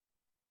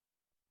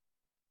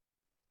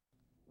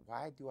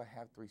why do I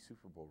have 3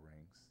 Super Bowl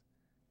rings?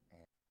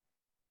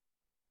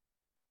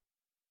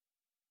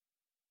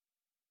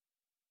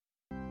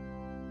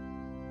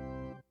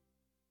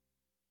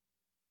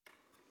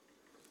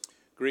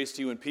 Grace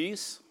to you and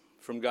peace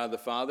from God the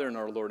Father and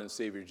our Lord and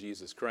Savior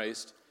Jesus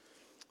Christ.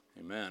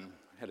 Amen.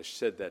 I had to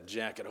shed that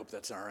jacket. I hope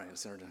that's all right.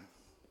 It's a little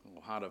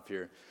hot up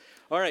here.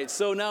 All right,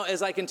 so now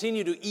as I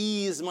continue to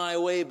ease my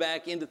way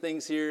back into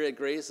things here at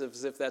Grace,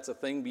 as if that's a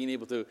thing, being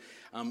able to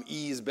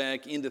ease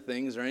back into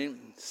things, right?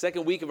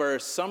 Second week of our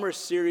summer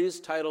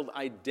series titled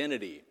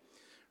Identity.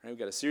 Right, we've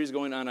got a series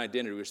going on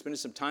identity. We're spending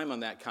some time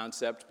on that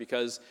concept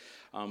because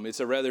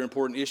it's a rather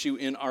important issue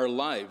in our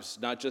lives,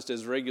 not just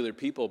as regular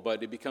people,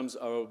 but it becomes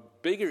a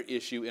bigger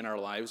issue in our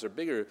lives, a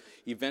bigger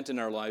event in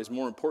our lives,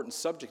 more important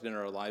subject in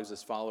our lives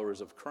as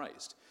followers of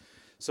Christ.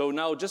 So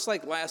now, just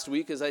like last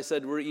week, as I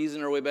said, we're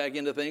easing our way back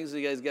into things.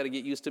 You guys got to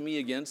get used to me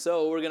again.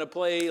 So we're going to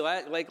play,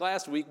 like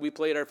last week, we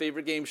played our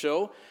favorite game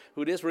show.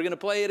 Who dis? We're going to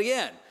play it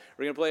again.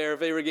 We're going to play our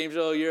favorite game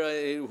show.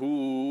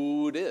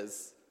 Who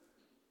dis?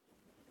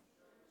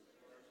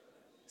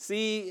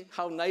 See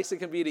how nice it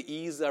can be to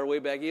ease our way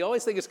back. You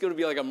always think it's going to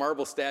be like a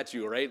marble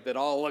statue, right, that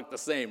all look the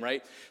same,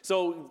 right?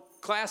 So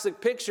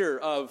classic picture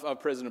of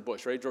President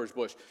Bush, right, George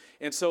Bush.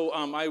 And so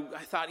I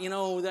thought,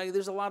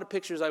 there's a lot of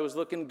pictures. I was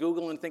looking,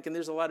 Googling, thinking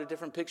there's a lot of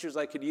different pictures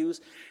I could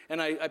use.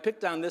 And I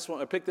picked on this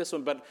one. I picked this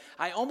one, but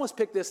I almost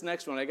picked this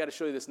next one. I got to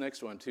show you this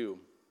next one, too.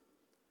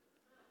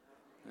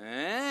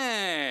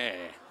 Hey.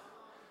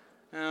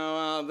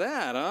 How about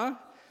that, huh?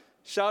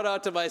 Shout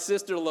out to my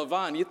sister,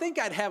 LaVon. You'd think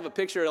I'd have a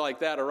picture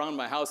like that around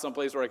my house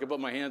someplace where I could put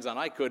my hands on.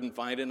 I couldn't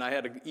find it, and I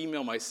had to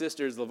email my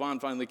sisters.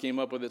 LaVon finally came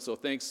up with it, so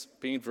thanks,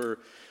 Payne, for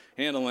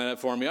handling it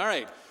for me. All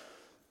right.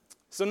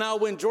 So now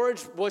when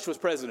George Bush was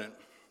president,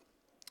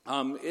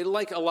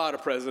 like a lot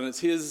of presidents,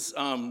 his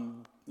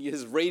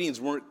ratings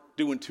weren't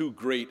doing too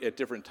great at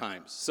different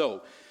times.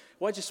 So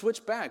why'd you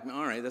switch back?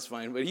 All right, that's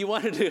fine. But he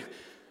wanted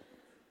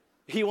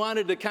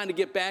to kind of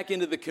get back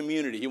into the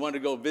community. He wanted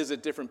to go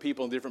visit different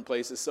people in different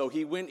places. So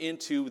he went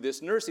into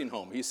this nursing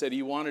home. He said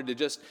he wanted to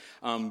just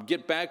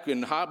get back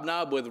and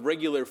hobnob with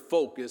regular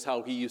folk, is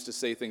how he used to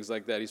say things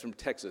like that. He's from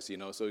Texas,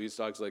 so he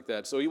talks like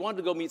that. So he wanted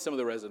to go meet some of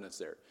the residents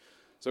there.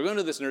 So we're going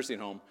to this nursing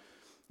home.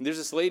 And there's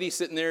this lady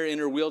sitting there in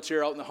her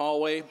wheelchair out in the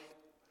hallway.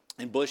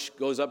 And Bush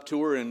goes up to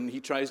her, and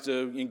he tries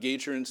to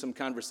engage her in some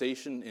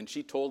conversation. And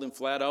she told him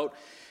flat out,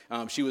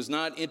 she was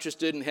not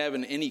interested in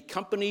having any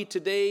company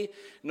today,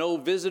 no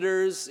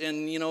visitors,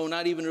 and,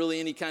 not even really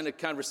any kind of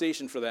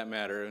conversation for that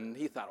matter. And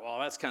he thought, well,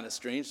 that's kind of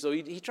strange. So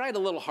he tried a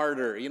little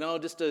harder,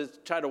 just to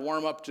try to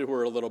warm up to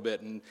her a little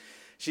bit. And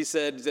she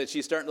said that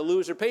she's starting to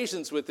lose her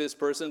patience with this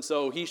person,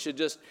 so he should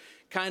just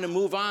kind of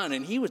move on.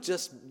 And he was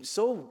just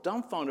so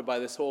dumbfounded by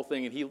this whole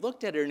thing. And he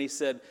looked at her and he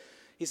said,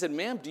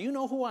 ma'am, do you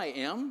know who I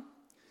am?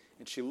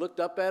 And she looked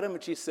up at him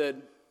and she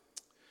said,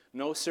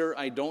 no, sir,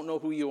 I don't know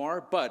who you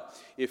are, but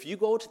if you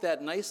go to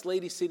that nice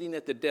lady sitting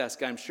at the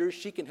desk, I'm sure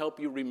she can help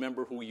you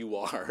remember who you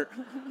are.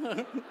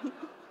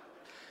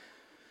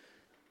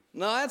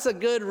 Now, that's a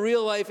good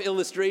real-life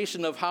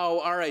illustration of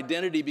how our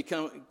identity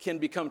can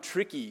become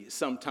tricky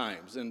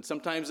sometimes, and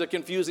sometimes a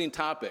confusing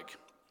topic.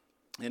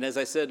 And as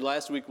I said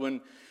last week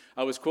when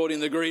I was quoting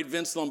the great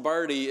Vince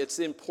Lombardi, it's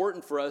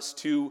important for us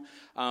to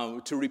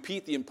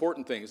repeat the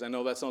important things. I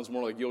know that sounds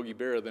more like Yogi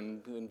Berra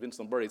than Vince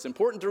Lombardi. It's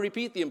important to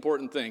repeat the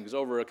important things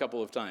over a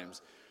couple of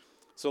times.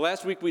 So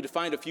last week we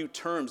defined a few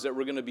terms that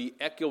we're going to be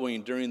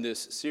echoing during this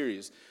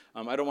series.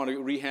 I don't want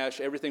to rehash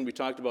everything we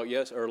talked about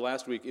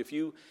last week. If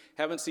you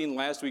haven't seen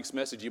last week's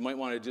message, you might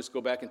want to just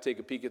go back and take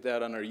a peek at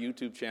that on our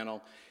YouTube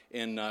channel,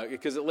 and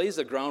because it lays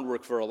the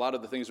groundwork for a lot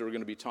of the things that we're going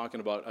to be talking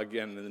about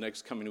again in the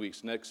next coming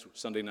weeks, next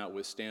Sunday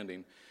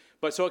notwithstanding.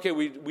 But so, okay,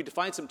 we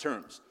defined some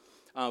terms.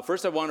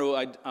 First, I want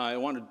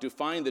to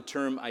define the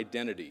term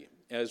identity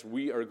as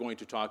we are going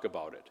to talk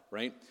about it,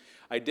 right?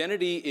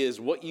 Identity is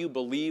what you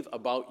believe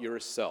about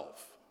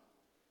yourself,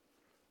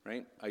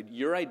 right?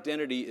 Your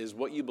identity is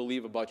what you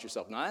believe about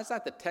yourself. Now, that's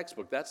not the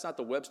textbook. That's not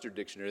the Webster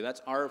Dictionary.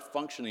 That's our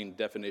functioning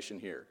definition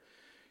here.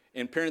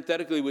 And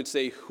parenthetically would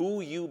say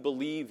who you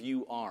believe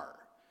you are.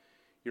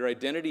 Your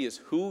identity is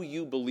who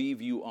you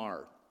believe you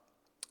are.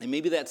 And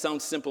maybe that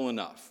sounds simple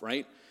enough,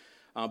 right?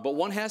 But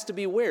one has to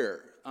be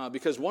aware,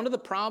 because one of the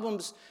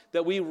problems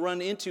that we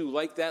run into,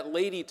 like that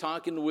lady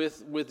talking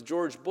with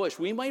George Bush,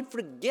 we might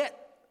forget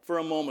for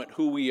a moment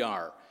who we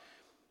are.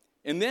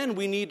 And then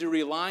we need to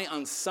rely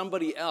on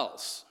somebody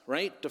else,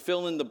 right, to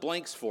fill in the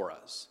blanks for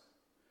us.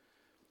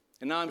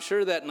 And now I'm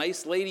sure that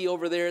nice lady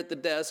over there at the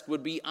desk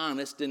would be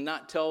honest and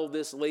not tell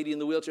this lady in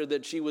the wheelchair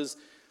that she was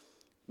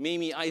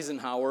Mamie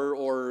Eisenhower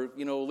or,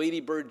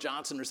 Lady Bird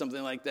Johnson or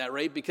something like that,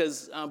 right?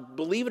 Because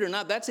believe it or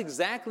not, that's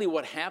exactly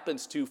what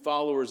happens to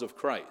followers of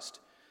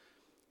Christ.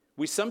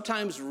 We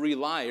sometimes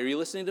rely, are you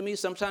listening to me?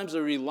 Sometimes we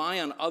rely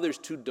on others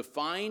to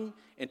define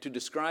and to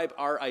describe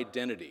our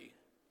identity,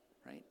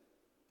 right?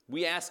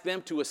 We ask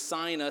them to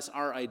assign us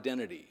our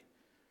identity.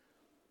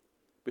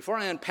 Before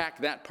I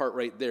unpack that part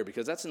right there,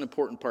 because that's an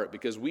important part,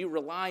 because we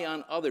rely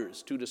on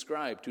others to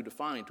describe, to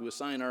define, to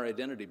assign our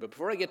identity. But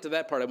before I get to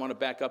that part, I want to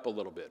back up a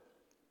little bit.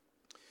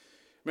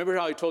 Remember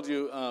how I told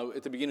you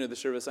at the beginning of the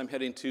service, I'm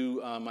heading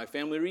to my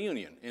family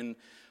reunion. And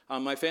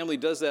my family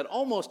does that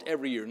almost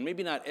every year. And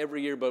maybe not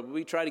every year, but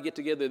we try to get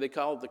together. They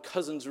call it the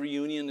cousins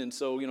reunion. And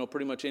so,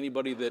 pretty much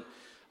anybody that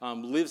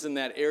lives in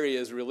that area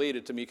is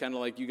related to me, kind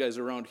of like you guys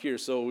around here.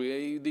 So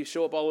they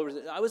show up all over.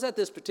 I was at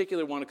this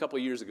particular one a couple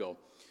of years ago.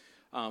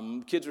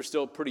 Kids were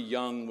still pretty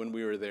young when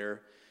we were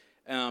there.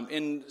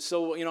 And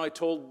so, I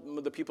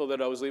told the people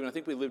that I was leaving, I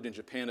think we lived in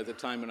Japan at the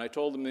time, and I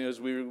told them as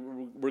we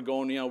were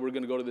going, we're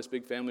going to go to this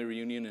big family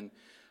reunion and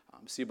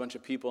see a bunch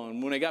of people.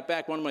 And when I got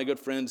back, one of my good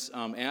friends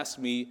asked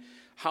me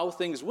how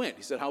things went.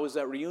 He said, how was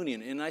that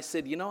reunion? And I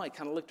said, I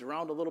kind of looked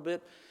around a little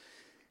bit,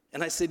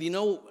 and I said,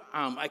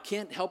 I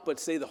can't help but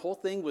say the whole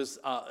thing was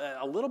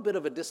a little bit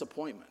of a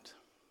disappointment.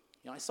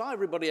 I saw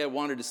everybody I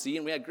wanted to see,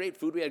 and we had great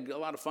food. We had a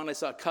lot of fun. I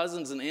saw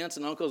cousins and aunts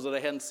and uncles that I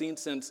hadn't seen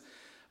since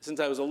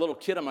I was a little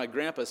kid on my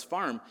grandpa's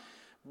farm.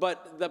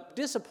 But the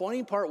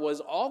disappointing part was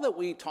all that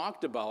we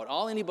talked about,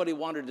 all anybody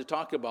wanted to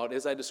talk about,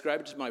 as I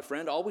described it to my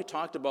friend, all we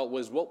talked about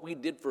was what we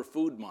did for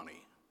food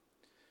money.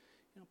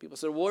 People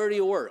said, where do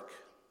you work?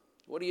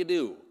 What do you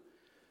do?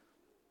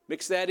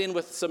 Mix that in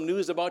with some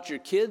news about your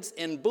kids,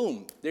 and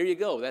boom, there you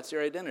go. That's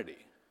your identity.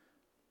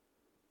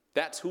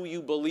 That's who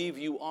you believe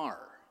you are.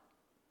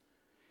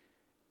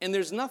 And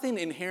there's nothing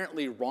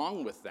inherently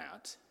wrong with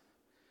that.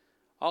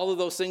 All of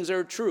those things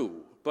are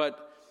true,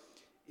 but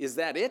is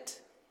that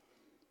it?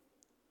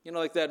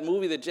 Like that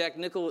movie that Jack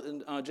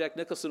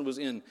Nicholson was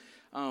in.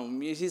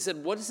 He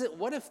said,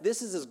 what if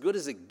this is as good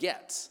as it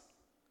gets?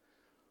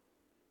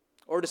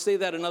 Or to say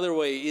that another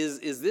way,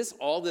 is this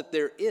all that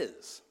there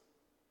is?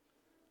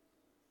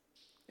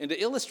 And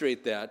to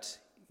illustrate that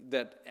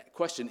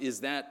question,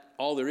 is that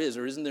all there is,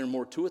 or isn't there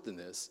more to it than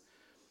this?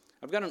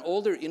 I've got an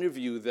older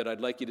interview that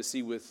I'd like you to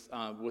see with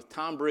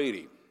Tom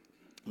Brady.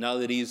 Now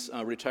that he's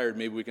retired,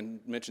 maybe we can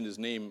mention his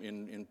name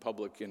in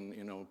public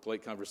in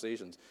polite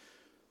conversations.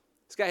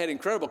 This guy had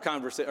incredible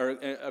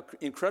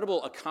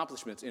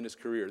accomplishments in his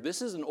career.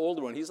 This is an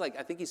older one.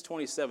 I think he's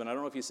 27. I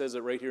don't know if he says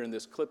it right here in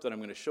this clip that I'm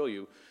going to show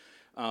you.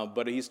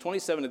 But he's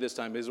 27 at this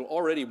time. He's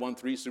already won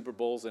 3 Super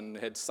Bowls and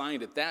had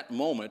signed at that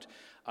moment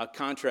a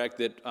contract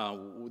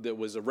that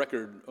was a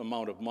record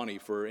amount of money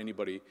for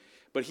anybody.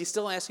 But he's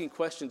still asking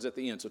questions at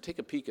the end. So take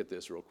a peek at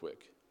this real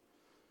quick.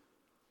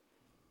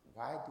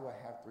 Why do I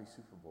have 3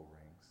 Super Bowl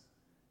rings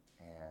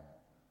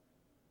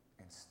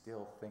and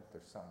still think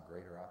there's something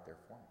greater out there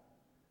for me?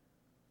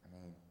 I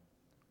mean,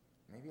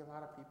 maybe a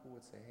lot of people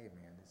would say, hey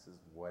man, this is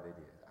what it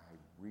is. I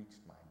reached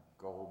my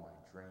goal, my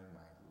dream,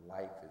 my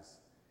life is...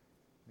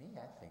 Me,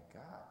 I think,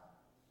 God,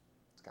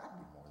 it's got to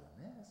be more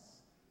than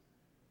this.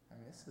 I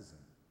mean, this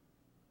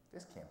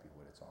can't be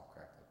what it's all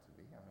cracked up to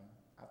be. I mean,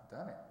 I've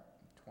done it.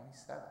 I'm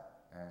 27,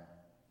 and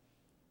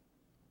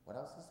what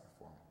else is there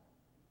for me?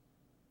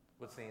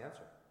 What's the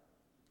answer?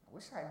 I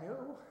wish I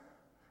knew.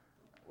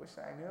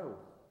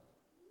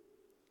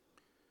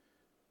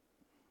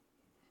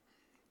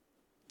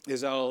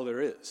 Is that all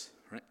there is,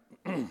 right?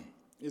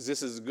 Is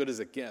this as good as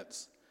it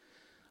gets?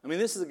 I mean,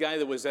 this is a guy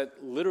that was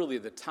at literally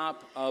the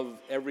top of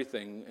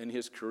everything in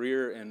his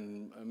career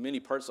and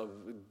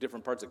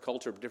different parts of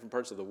culture, different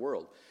parts of the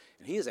world.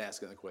 And he is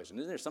asking the question,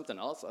 isn't there something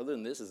else other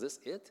than this? Is this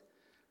it?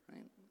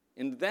 Right?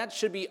 And that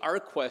should be our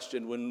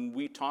question when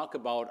we talk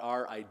about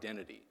our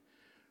identity.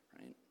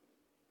 Right?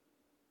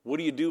 What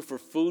do you do for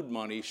food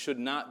money should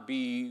not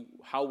be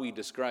how we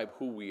describe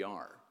who we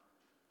are.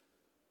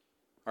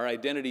 Our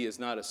identity is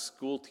not a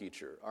school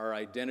teacher. Our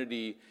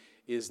identity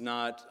is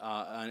not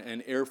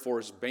an Air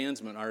Force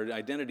bandsman. Our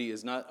identity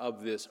is not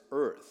of this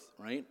earth,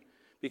 right?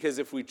 Because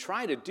if we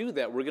try to do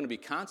that, we're going to be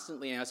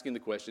constantly asking the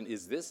question,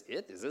 is this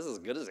it? Is this as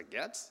good as it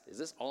gets? Is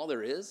this all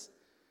there is?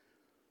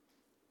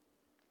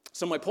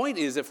 So my point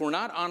is, if we're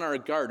not on our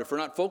guard, if we're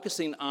not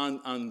focusing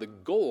on the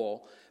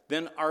goal,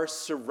 then our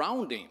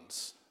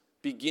surroundings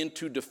begin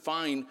to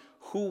define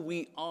who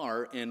we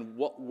are and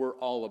what we're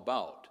all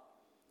about.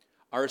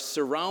 Our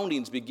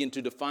surroundings begin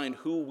to define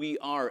who we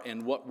are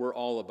and what we're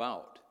all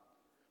about.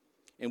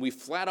 And we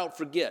flat out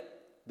forget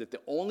that the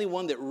only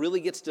one that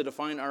really gets to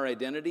define our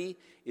identity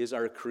is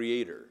our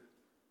Creator.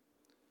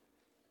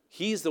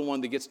 He's the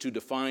one that gets to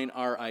define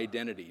our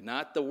identity,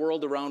 not the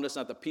world around us,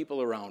 not the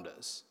people around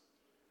us.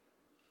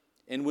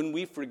 And when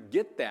we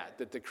forget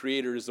that the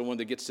Creator is the one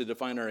that gets to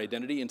define our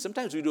identity, and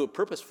sometimes we do it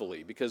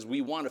purposefully because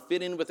we want to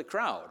fit in with the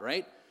crowd,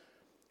 right?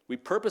 We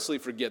purposely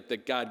forget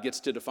that God gets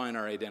to define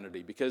our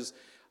identity because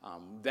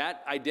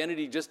that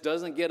identity just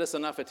doesn't get us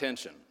enough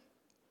attention.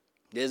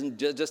 It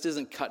just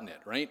isn't cutting it,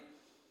 right?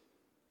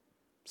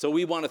 So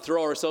we want to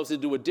throw ourselves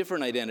into a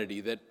different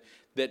identity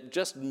that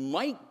just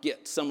might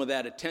get some of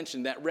that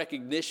attention, that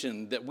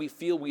recognition that we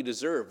feel we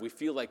deserve, we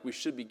feel like we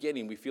should be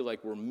getting, we feel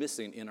like we're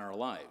missing in our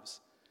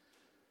lives.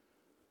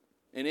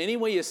 And any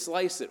way you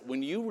slice it,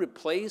 when you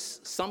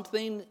replace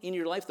something in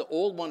your life, the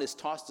old one is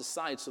tossed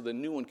aside so the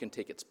new one can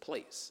take its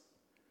place.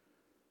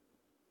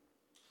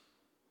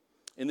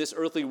 In this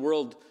earthly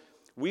world,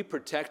 we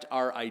protect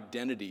our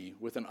identity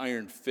with an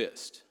iron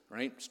fist,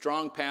 right?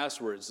 Strong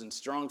passwords and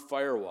strong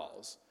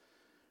firewalls.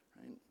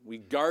 Right? We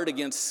guard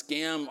against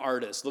scam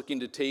artists looking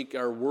to take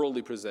our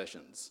worldly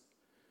possessions.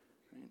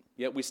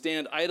 Yet we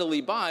stand idly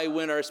by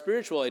when our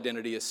spiritual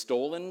identity is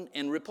stolen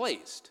and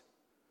replaced.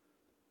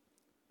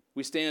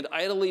 We stand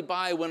idly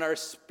by when our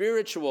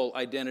spiritual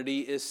identity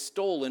is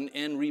stolen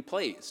and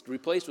replaced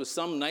with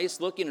some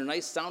nice looking or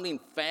nice sounding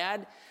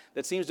fad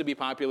that seems to be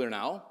popular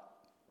now.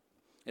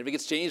 And if it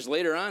gets changed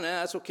later on,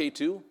 that's okay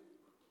too.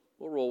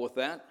 We'll roll with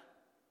that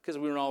because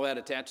we weren't all that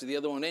attached to the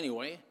other one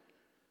anyway.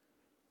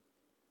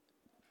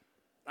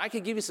 I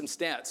could give you some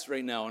stats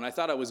right now, and I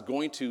thought I was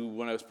going to,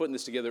 when I was putting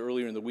this together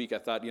earlier in the week, I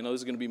thought, this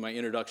is going to be my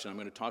introduction. I'm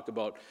going to talk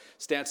about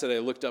stats that I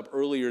looked up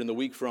earlier in the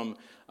week from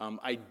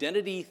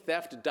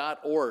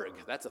identitytheft.org.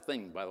 That's a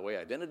thing, by the way,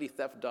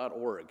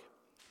 identitytheft.org.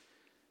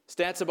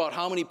 Stats about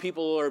how many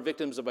people are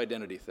victims of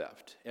identity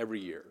theft every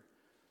year.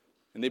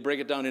 And they break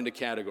it down into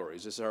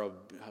categories. This is how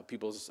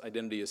people's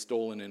identity is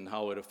stolen and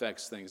how it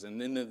affects things. And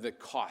then the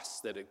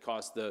costs that it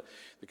costs, the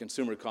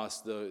consumer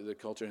costs, the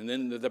culture. And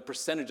then the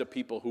percentage of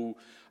people who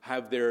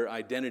have their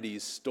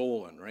identities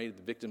stolen, right?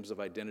 The victims of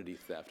identity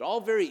theft.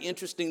 All very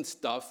interesting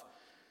stuff.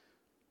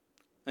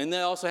 And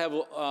they also have,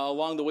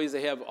 along the ways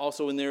they have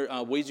also in there,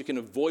 ways you can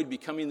avoid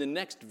becoming the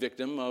next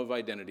victim of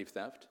identity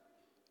theft.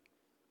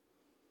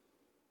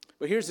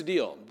 But here's the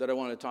deal that I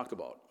want to talk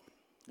about.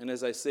 And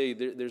as I say,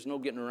 there's no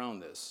getting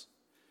around this.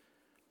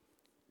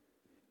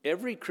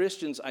 Every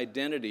Christian's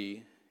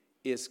identity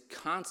is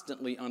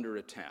constantly under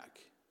attack,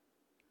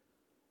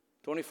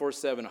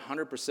 24/7,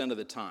 100% of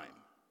the time.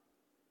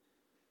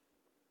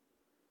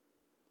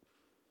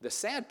 The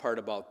sad part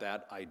about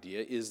that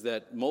idea is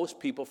that most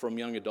people from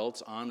young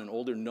adults on and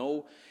older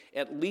know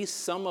at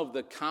least some of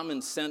the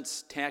common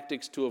sense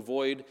tactics to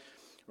avoid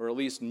or at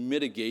least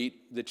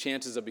mitigate the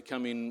chances of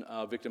becoming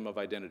a victim of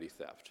identity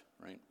theft,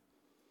 right?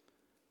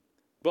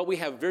 But we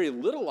have very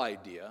little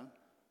idea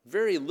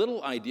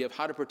of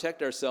how to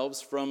protect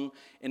ourselves from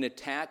an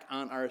attack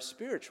on our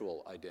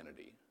spiritual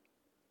identity.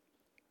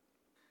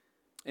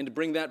 And to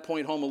bring that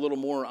point home a little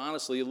more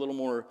honestly, a little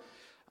more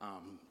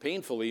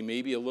painfully,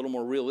 maybe a little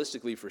more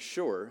realistically for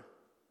sure,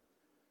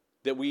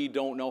 that we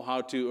don't know how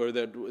to, or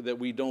that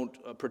we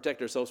don't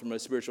protect ourselves from a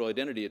spiritual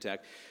identity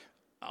attack.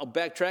 I'll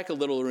backtrack a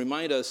little to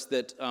remind us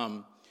that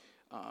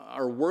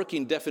our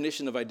working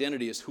definition of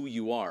identity is who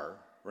you are,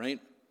 right?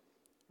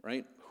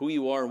 Right? Who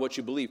you are and what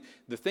you believe.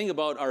 The thing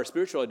about our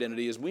spiritual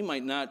identity is we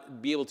might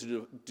not be able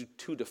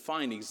to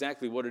define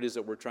exactly what it is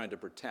that we're trying to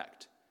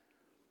protect.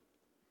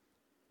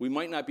 We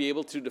might not be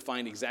able to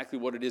define exactly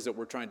what it is that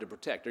we're trying to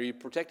protect. Are you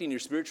protecting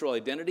your spiritual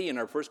identity? And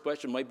our first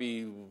question might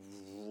be,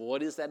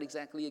 what is that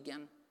exactly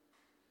again?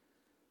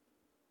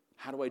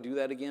 How do I do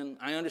that again?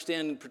 I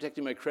understand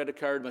protecting my credit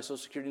card, my social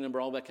security number,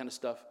 all that kind of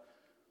stuff.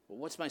 But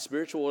what's my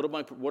spiritual?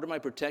 What am I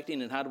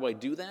protecting, and how do I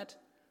do that?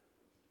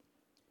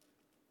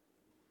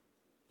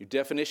 Your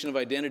definition of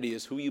identity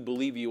is who you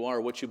believe you are,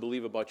 what you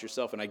believe about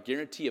yourself. And I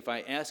guarantee if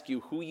I ask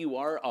you who you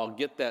are, I'll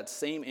get that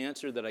same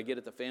answer that I get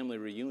at the family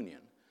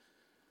reunion.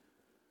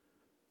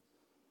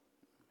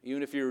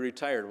 Even if you're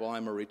retired, well,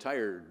 I'm a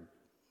retired.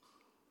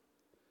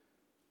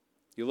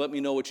 You let me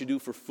know what you do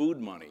for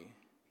food money.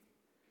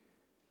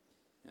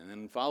 And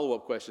then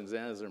follow-up questions,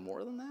 is there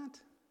more than that?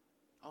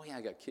 Oh, yeah,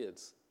 I got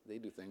kids. They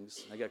do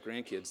things. I got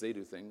grandkids. They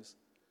do things.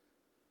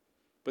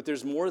 But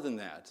there's more than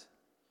that.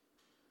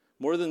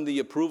 More than the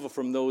approval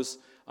from those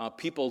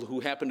people who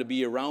happen to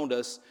be around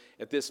us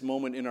at this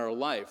moment in our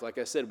life. Like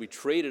I said, we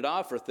trade it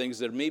off for things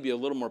that are maybe a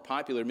little more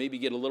popular, maybe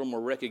get a little more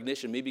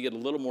recognition, maybe get a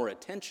little more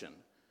attention,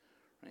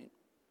 right?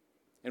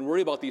 And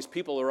worry about these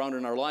people around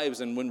in our lives.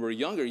 And when we're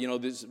younger,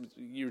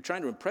 you're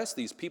trying to impress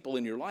these people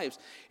in your lives,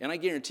 and I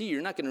guarantee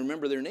you're not going to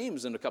remember their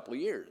names in a couple of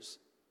years.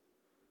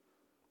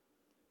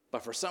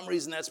 But for some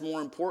reason, that's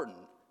more important.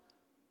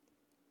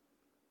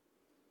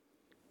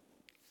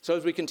 So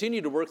as we continue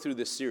to work through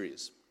this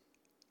series,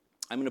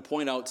 I'm going to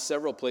point out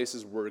several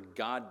places where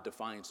God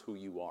defines who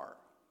you are.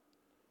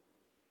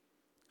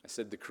 I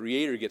said the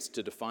Creator gets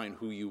to define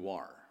who you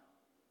are,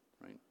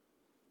 right?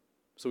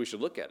 So we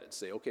should look at it and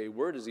say, okay,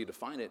 where does He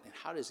define it, and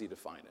how does He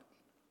define it?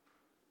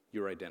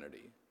 Your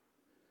identity.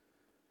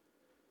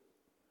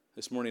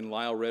 This morning,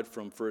 Lyle read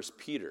from 1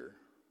 Peter.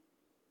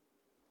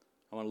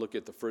 I want to look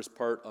at the first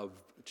part of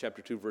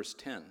chapter 2, verse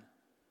 10,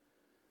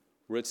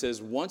 where it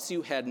says, once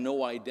you had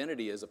no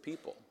identity as a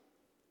people,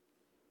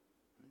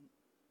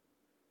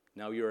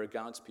 now you're a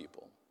God's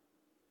people.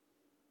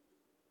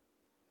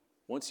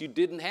 Once you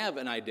didn't have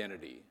an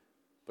identity,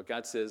 but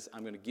God says,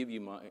 I'm going to give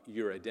you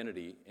your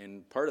identity,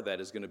 and part of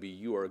that is going to be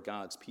you are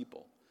God's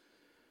people.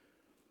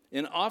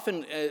 And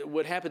often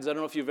what happens, I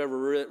don't know if you've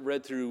ever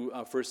read through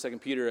 1st,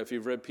 2nd Peter, if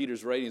you've read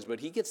Peter's writings,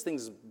 but he gets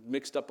things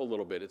mixed up a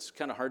little bit. It's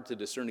kind of hard to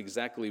discern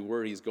exactly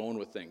where he's going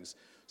with things.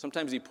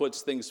 Sometimes he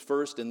puts things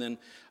first and then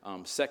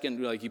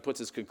second, like he puts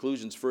his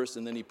conclusions first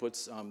and then he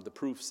puts the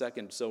proof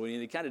second. So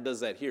he kind of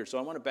does that here. So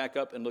I want to back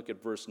up and look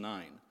at verse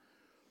 9.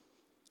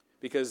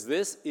 Because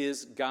this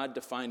is God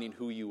defining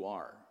who you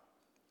are.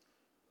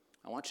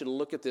 I want you to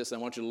look at this. I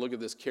want you to look at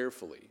this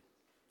carefully.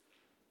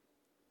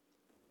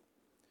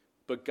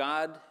 But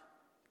God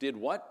did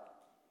what?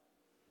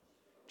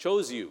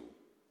 Chose you.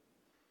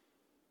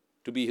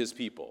 to be his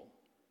people.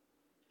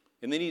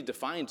 And then he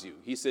defines you.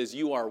 He says,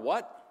 you are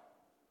what?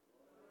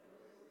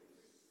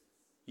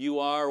 You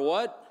are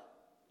what?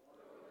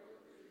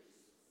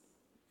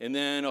 And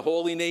then a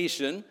holy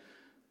nation.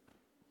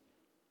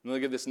 And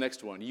look at this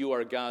next one. You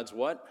are God's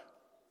what?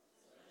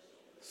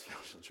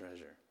 Special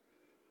treasure.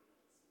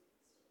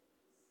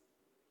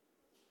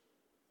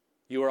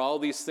 You are all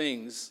these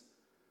things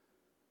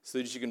so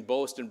that you can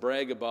boast and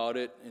brag about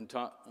it and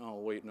talk. Oh,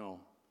 wait, no.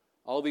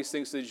 All these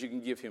things so that you can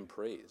give him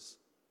praise.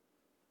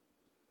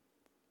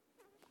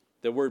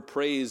 The word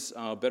praise,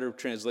 a better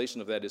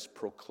translation of that is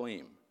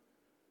proclaim.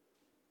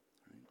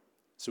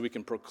 So we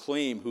can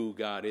proclaim who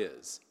God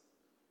is.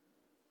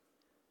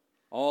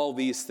 All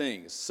these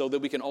things, so that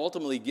we can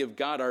ultimately give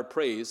God our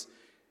praise.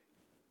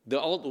 The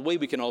way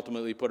we can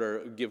ultimately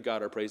give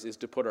God our praise is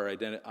to put our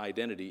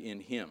identity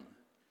in him.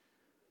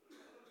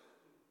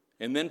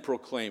 And then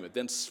proclaim it.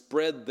 Then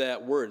spread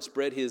that word.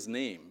 Spread his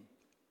name.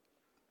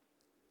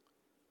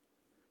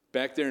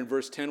 Back there in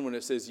verse 10 when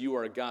it says you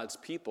are God's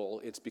people,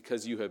 it's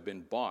because you have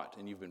been bought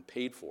and you've been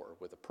paid for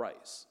with a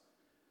price.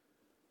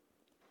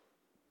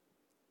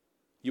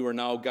 You are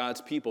now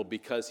God's people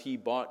because he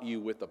bought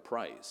you with a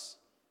price.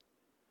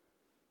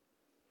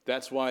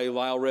 That's why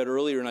Lyle read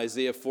earlier in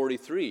Isaiah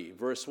 43,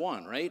 verse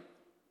 1, right?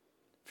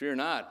 Fear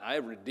not, I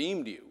have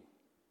redeemed you.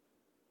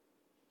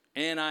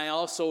 And I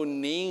also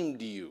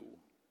named you.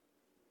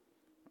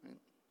 Right?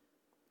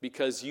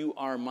 Because you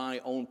are my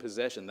own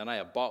possession that I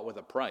have bought with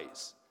a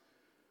price.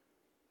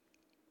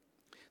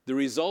 The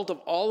result of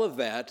all of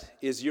that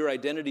is your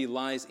identity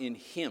lies in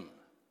him.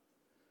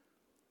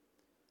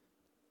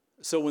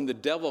 So when the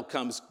devil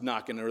comes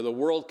knocking, or the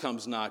world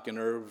comes knocking,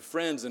 or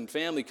friends and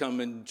family come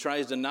and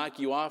tries to knock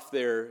you off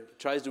there,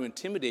 tries to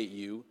intimidate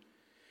you,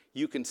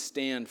 you can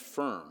stand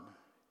firm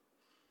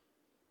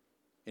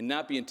and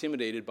not be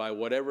intimidated by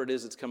whatever it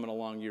is that's coming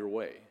along your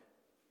way.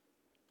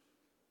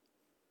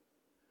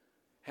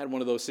 Had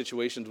one of those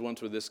situations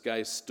once where this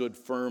guy stood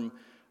firm.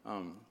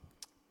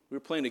 We were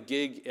playing a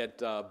gig at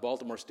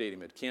Baltimore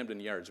Stadium at Camden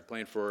Yards. We're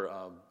playing for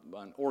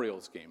an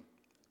Orioles game.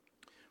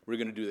 We were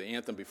going to do the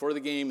anthem before the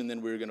game, and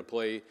then we were going to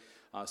play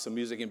some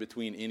music in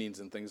between innings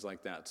and things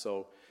like that.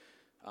 So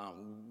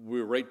we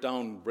were right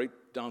down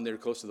there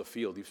close to the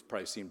field. You've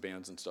probably seen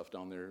bands and stuff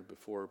down there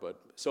before.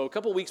 So a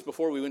couple weeks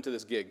before we went to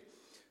this gig,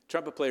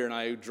 trumpet player and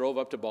I drove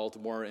up to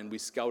Baltimore, and we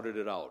scouted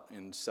it out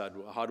and said,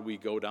 how do we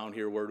go down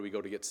here? Where do we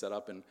go to get set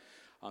up? And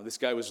this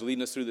guy was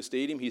leading us through the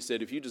stadium. He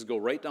said, if you just go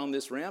right down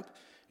this ramp,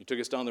 he took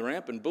us down the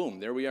ramp, and boom,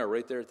 there we are,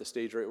 right there at the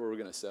stage, right where we're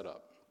going to set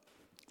up.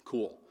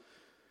 Cool.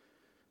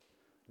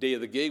 Day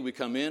of the gig, we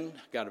come in,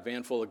 got a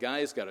van full of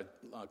guys, got a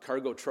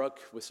cargo truck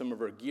with some of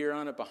our gear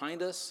on it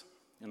behind us,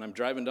 and I'm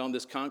driving down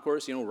this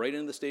concourse, right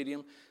into the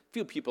stadium. A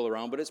few people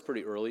around, but it's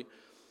pretty early.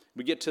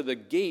 We get to the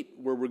gate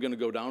where we're going to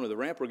go down, or the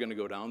ramp we're going to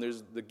go down.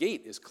 The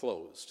gate is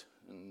closed,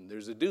 and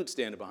there's a dude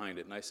standing behind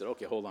it. And I said,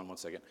 okay, hold on one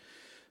second.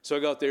 So I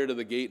got there to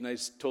the gate, and I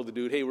told the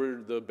dude, hey,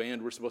 we're the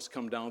band. We're supposed to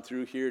come down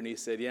through here. And he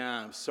said,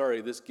 yeah, I'm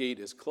sorry, this gate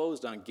is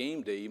closed on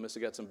game day. You must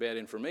have got some bad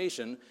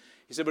information.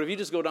 He said, but if you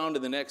just go down to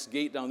the next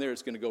gate down there,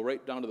 it's going to go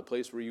right down to the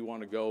place where you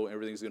want to go.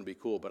 Everything's going to be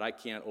cool, but I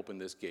can't open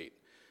this gate.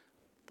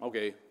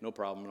 Okay, no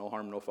problem, no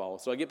harm, no foul.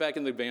 So I get back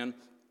in the van,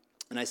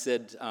 and I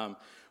said,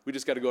 we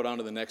just got to go down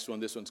to the next one.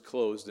 This one's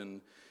closed.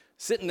 And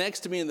sitting next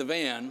to me in the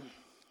van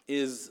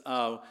is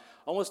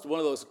almost one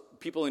of those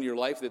people in your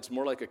life that's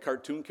more like a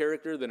cartoon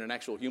character than an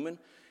actual human.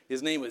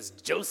 His name was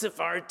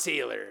Joseph R.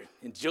 Taylor,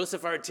 and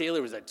Joseph R.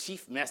 Taylor was a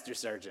chief master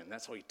sergeant.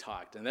 That's how he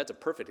talked, and that's a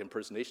perfect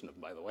impersonation of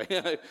him, by the way.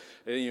 I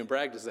didn't even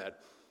practice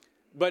that.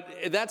 But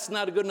that's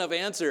not a good enough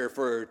answer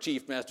for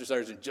Chief Master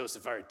Sergeant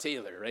Joseph R.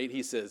 Taylor, right?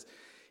 He says,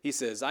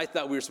 I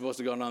thought we were supposed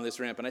to go down this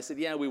ramp, and I said,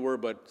 yeah, we were,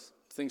 but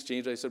things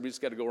changed. I said, we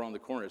just got to go around the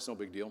corner. It's no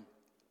big deal.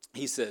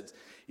 He said,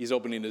 he's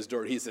opening his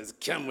door. He says,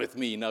 come with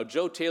me. Now,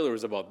 Joe Taylor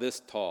was about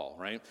this tall,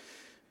 right?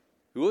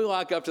 We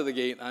walk up to the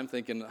gate. I'm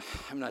thinking,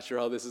 I'm not sure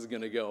how this is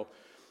going to go.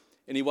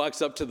 And he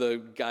walks up to the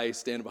guy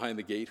standing behind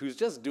the gate who's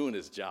just doing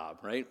his job,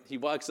 right? He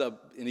walks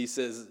up and he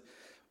says,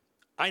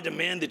 I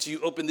demand that you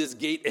open this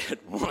gate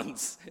at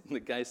once. And the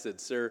guy said,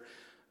 sir,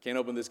 can't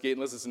open this gate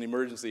unless it's an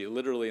emergency.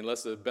 Literally,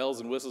 unless the bells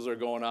and whistles are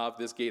going off,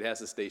 this gate has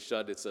to stay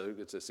shut. It's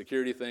a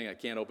security thing. I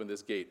can't open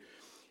this gate.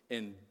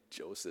 And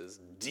Joe says,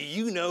 do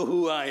you know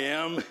who I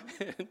am?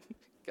 And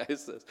the guy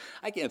says,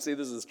 I can't say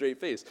this with a straight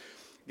face.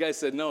 The guy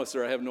said, no,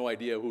 sir, I have no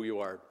idea who you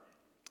are.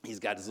 He's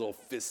got his little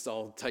fists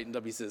all tightened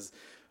up. He says,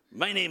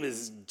 my name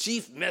is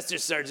Chief Master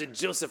Sergeant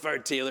Joseph R.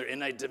 Taylor,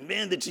 and I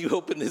demand that you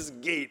open this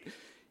gate.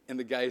 And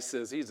the guy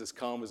says, he's as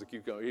calm as a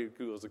cucumber. He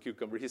cool as a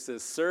cucumber. He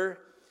says, sir,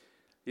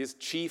 he's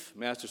Chief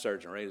Master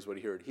Sergeant, right, is what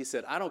he heard. He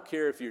said, I don't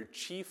care if you're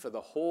chief of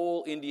the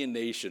whole Indian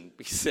nation.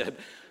 He said,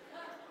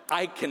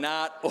 I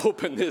cannot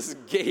open this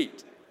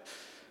gate.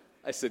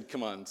 I said,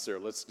 come on, sir,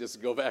 let's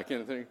just go back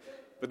in.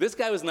 But this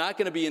guy was not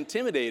going to be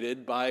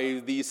intimidated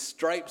by these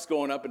stripes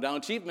going up and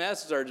down. Chief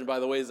Master Sergeant, by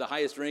the way, is the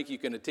highest rank you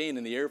can attain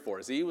in the Air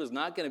Force. He was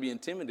not going to be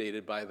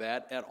intimidated by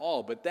that at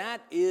all. But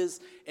that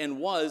is and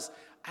was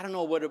I don't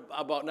know what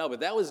about now, but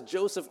that was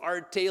Joseph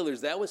R.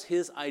 Taylor's. That was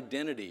his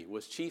identity,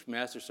 was Chief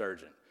Master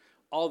Sergeant.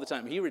 All the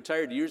time. He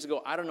retired years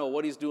ago. I don't know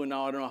what he's doing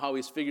now. I don't know how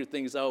he's figured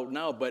things out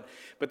now. But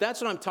that's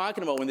what I'm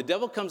talking about. When the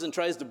devil comes and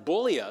tries to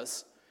bully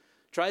us,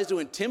 tries to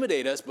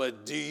intimidate us,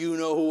 but do you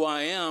know who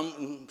I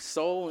am?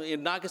 So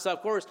knock us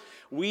off course.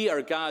 We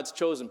are God's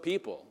chosen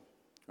people,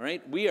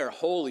 right? We are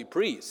holy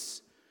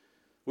priests.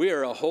 We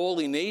are a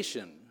holy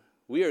nation.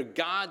 We are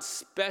God's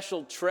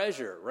special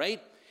treasure,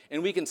 right?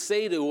 And we can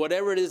say to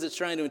whatever it is that's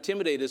trying to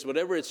intimidate us,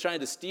 whatever it's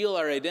trying to steal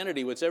our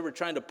identity, whatever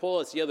trying to pull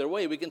us the other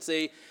way, we can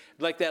say,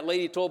 like that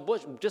lady told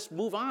Bush, just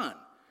move on,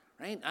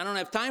 right? I don't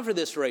have time for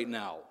this right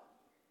now.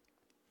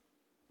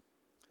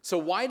 So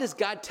why does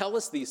God tell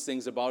us these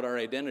things about our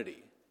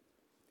identity?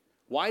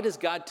 Why does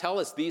God tell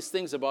us these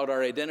things about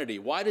our identity?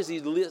 Why does he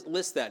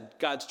list that?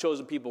 God's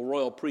chosen people,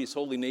 royal priests,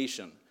 holy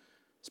nation,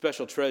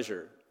 special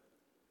treasure.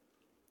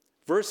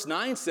 Verse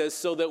 9 says,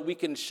 so that we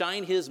can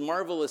shine his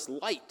marvelous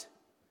light.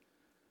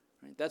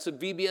 Right? That's what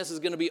VBS is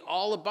going to be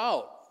all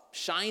about,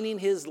 shining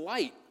his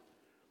light.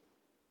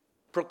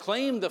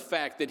 Proclaim the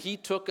fact that he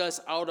took us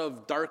out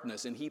of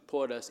darkness and he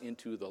put us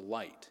into the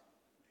light.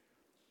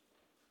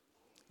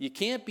 You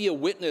can't be a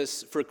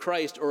witness for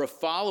Christ or a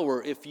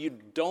follower if you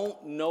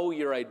don't know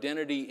your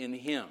identity in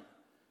him.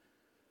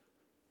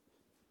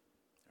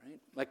 Right?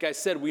 Like I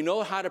said, we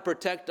know how to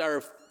protect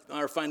our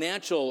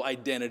financial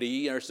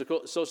identity, our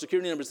social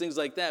security numbers, things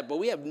like that, but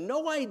we have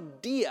no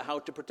idea how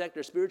to protect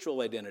our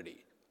spiritual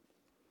identity.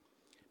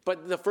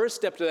 But the first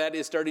step to that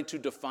is starting to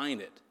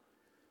define it.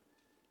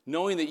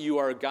 Knowing that you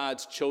are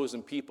God's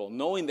chosen people.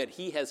 Knowing that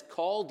he has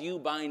called you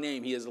by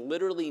name. He has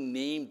literally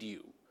named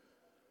you.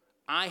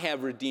 I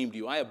have redeemed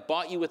you. I have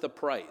bought you with a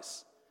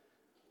price.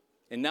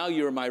 And now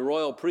you are my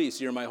royal priest.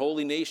 You are my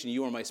holy nation.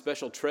 You are my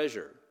special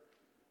treasure.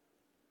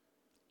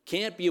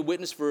 Can't be a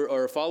witness for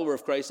or a follower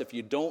of Christ if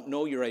you don't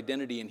know your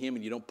identity in him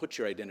and you don't put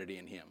your identity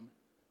in him.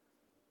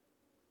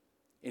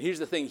 And here's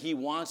the thing. He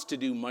wants to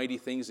do mighty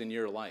things in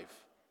your life.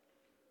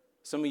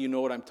 Some of you know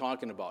what I'm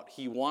talking about.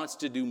 He wants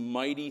to do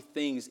mighty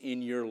things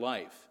in your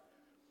life.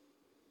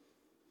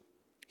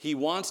 He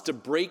wants to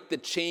break the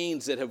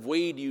chains that have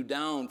weighed you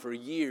down for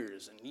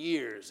years and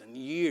years and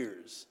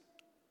years.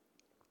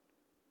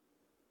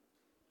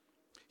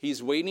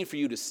 He's waiting for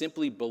you to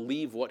simply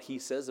believe what he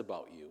says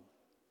about you.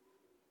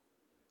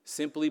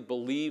 Simply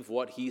believe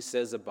what he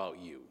says about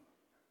you.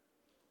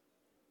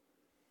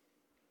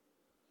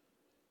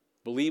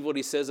 Believe what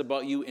he says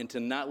about you and to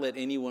not let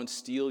anyone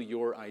steal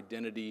your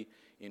identity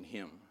in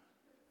him.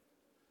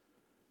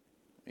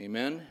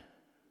 Amen?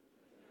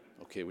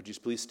 Okay, would you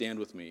please stand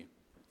with me?